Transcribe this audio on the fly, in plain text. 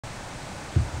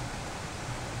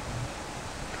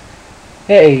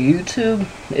Hey YouTube,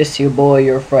 it's your boy,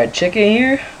 your fried chicken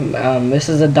here. This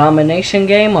is a domination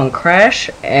game on Crash,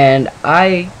 and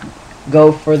I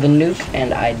go for the nuke,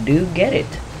 and I do get it,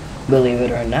 believe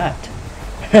it or not.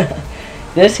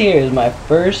 This here is my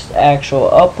first actual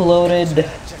uploaded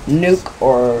nuke,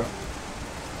 or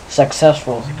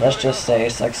successful, let's just say,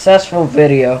 successful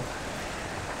video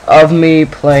of me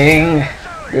playing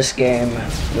this game,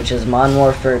 which is Modern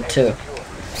Warfare 2.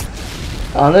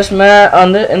 In this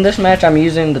match, I'm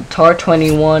using the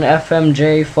Tar-21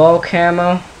 FMJ fall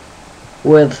camo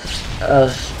with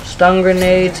stun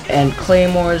grenades and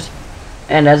claymores,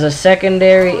 and as a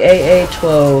secondary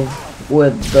AA-12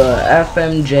 with the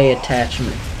FMJ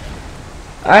attachment.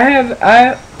 I am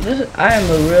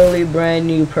a really brand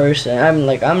new person.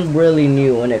 I'm really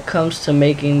new when it comes to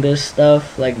making this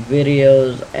stuff, like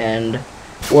videos and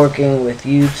working with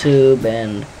YouTube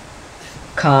and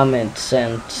comments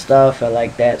and stuff and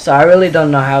like that. So I really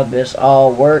don't know how this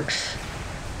all works.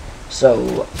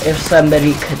 So if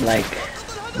somebody could, like,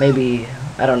 maybe,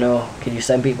 I don't know, can you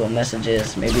send people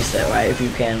messages? Maybe say, right, if you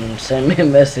can send me a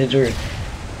message or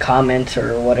comment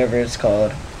or whatever it's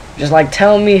called. Just like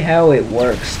tell me how it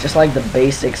works. Just like the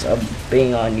basics of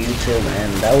being on YouTube,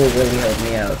 and that would really help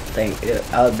me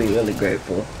out. I would be really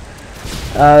grateful.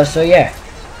 So yeah.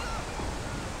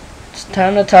 It's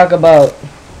time to talk about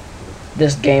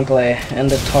this gameplay and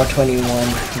the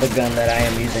Tar-21, the gun that I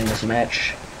am using this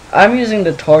match. I'm using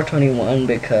the Tar-21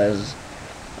 because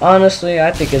honestly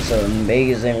I think it's an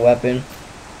amazing weapon.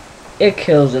 It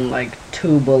kills in like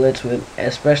 2 bullets,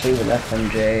 especially with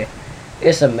FMJ.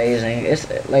 It's amazing. It's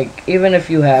like, even if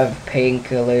you have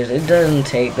painkillers, it doesn't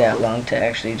take that long to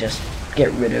actually just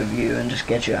get rid of you and just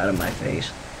get you out of my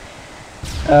face.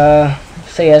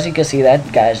 So yeah, as you can see,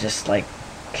 that guy's just like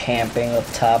camping up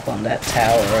top on that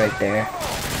tower right there.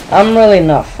 I'm really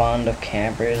not fond of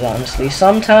campers, honestly.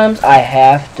 Sometimes I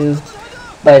have to,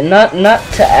 but not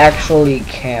to actually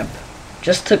camp.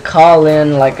 Just to call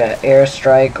in like an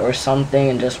airstrike or something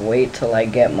and just wait till I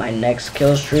get my next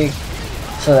kill streak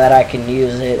so that I can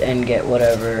use it and get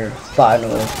whatever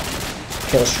final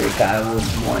kill streak I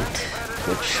would want,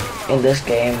 which in this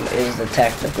game is the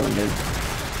tactical nuke.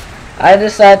 I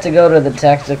decided to go to the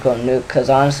tactical nuke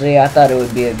because honestly I thought it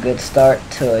would be a good start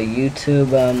to a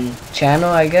YouTube channel,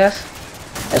 I guess,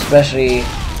 especially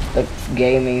the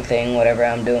gaming thing, whatever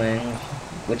I'm doing,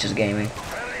 which is gaming.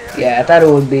 Yeah, I thought it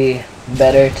would be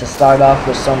better to start off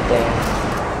with something.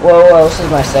 Well, this is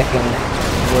my second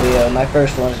video. My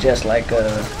first one's just like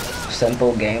a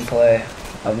simple gameplay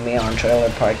of me on Trailer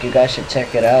Park. You guys should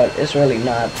check it out. It's really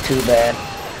not too bad.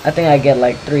 I think I get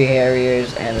like 3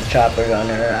 Harriers and a chopper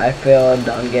gunner. I failed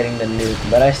on getting the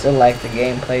nuke, but I still like the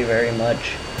gameplay very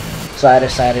much, so I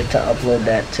decided to upload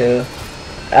that too.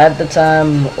 At the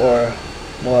time,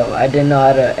 I didn't know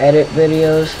how to edit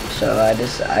videos, so I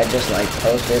just like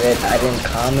posted it. I didn't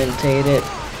commentate it.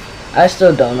 I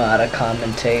still don't know how to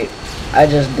commentate. I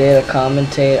just did a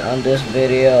commentate on this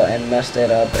video and messed it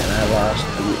up, and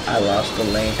I lost the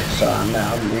link, so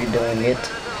now I'm redoing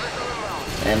it.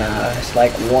 And it's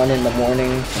like 1 in the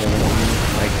morning,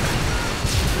 like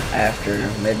after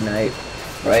midnight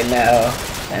right now,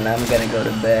 and I'm gonna go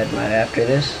to bed right after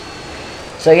this.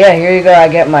 So yeah, here you go. I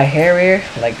get my Harrier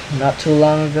like not too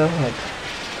long ago, like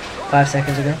 5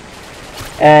 seconds ago,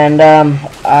 and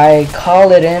I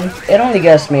call it in. It only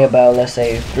gets me about, let's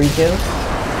say, 3 kills,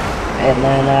 and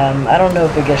then I don't know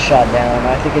if it gets shot down.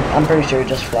 I'm pretty sure it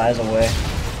just flies away.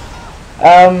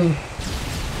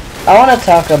 I want to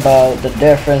talk about the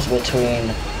difference between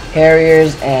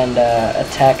Harriers and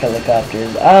attack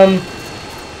helicopters.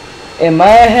 In my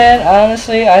head,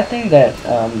 honestly, I think that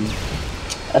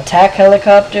attack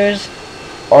helicopters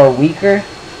are weaker,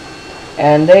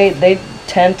 and they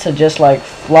tend to just like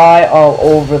fly all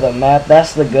over the map.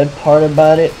 That's the good part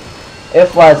about it. It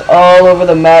flies all over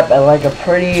the map at like a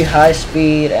pretty high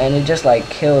speed, and it just like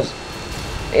kills.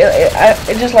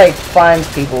 It just like finds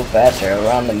people faster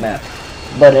around the map.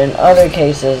 But in other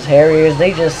cases, Harriers,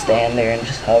 they just stand there and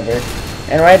just hover.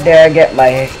 And right there I get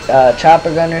my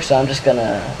chopper gunner, so I'm just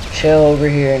gonna chill over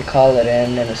here and call it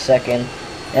in a second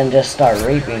and just start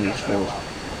raping these fools.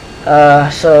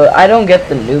 So I don't get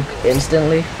the nuke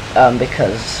instantly,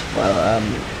 because, well,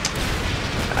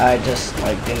 I just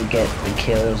like didn't get the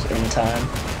kills in time.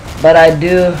 But I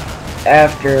do,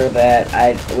 after that,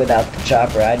 without the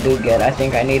chopper, I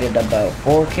think I needed about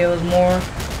 4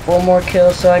 more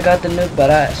kills, so I got the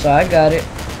nuke, so I got it.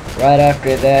 Right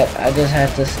after that, I just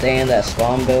had to stay in that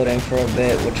spawn building for a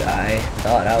bit, which I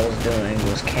thought I was doing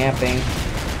was camping.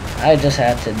 I just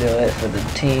had to do it for the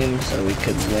team so we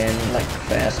could win like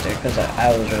faster, because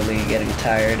I was really getting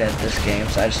tired at this game,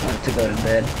 so I just wanted to go to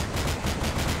bed.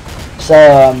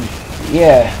 So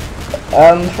yeah.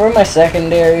 For my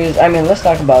secondaries, I mean, let's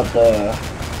talk about the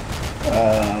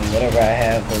whatever I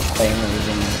have, those claymores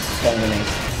and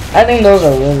domination. I think those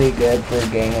are really good for a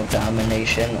game of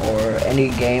domination or any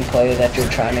gameplay that you're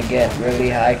trying to get really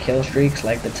high kill streaks,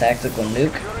 like the tactical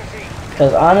nuke.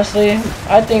 Because honestly,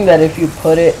 I think that if you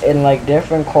put it in like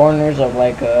different corners of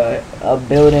like a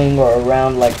building or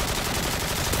around like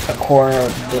a corner,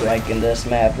 like in this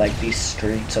map, like these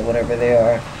streets or whatever they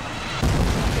are,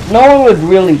 no one would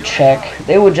really check.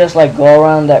 They would just like go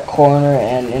around that corner,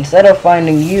 and instead of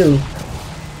finding you,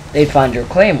 they'd find your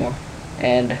claymore.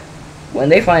 And when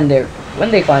they find your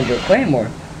claymore,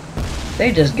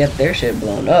 they just get their shit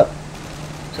blown up.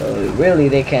 So really,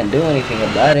 they can't do anything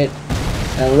about it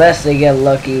unless they get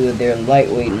lucky with their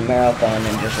lightweight and marathon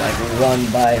and just like run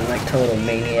by like total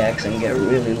maniacs and get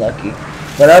really lucky.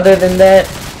 But other than that,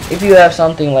 if you have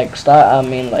something like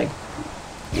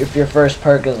if your first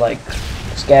perk is like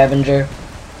scavenger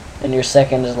and your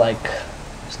second is like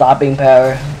stopping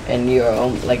power and your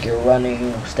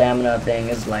running stamina thing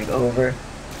is like over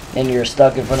and you're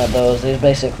stuck in front of those, there's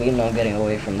basically no getting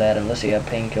away from that unless you have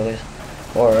painkillers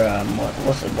or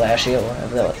what's the blast shield,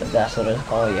 if that's what it's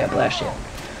called. Yeah, blast shield.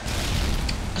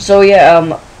 So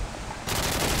yeah,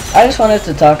 I just wanted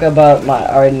to talk about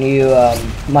my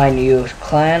new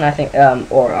clan. I think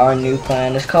or our new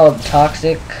clan. It's called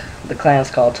Toxic. The clan's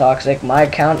called Toxic. My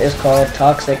account is called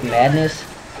Toxic Madness,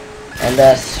 and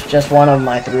that's just one of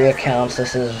my 3 accounts.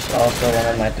 This is also one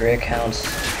of my 3 accounts.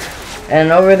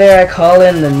 And over there I call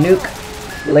in the nuke.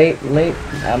 Late.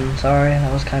 I'm sorry,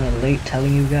 that was kind of late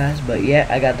telling you guys, but yeah,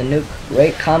 I got the nuke.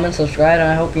 Rate, comment, subscribe,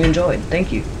 and I hope you enjoyed.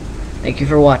 Thank you. Thank you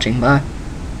for watching. Bye.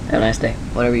 Have a nice day.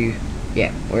 Wherever you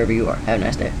are. Have a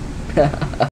nice day.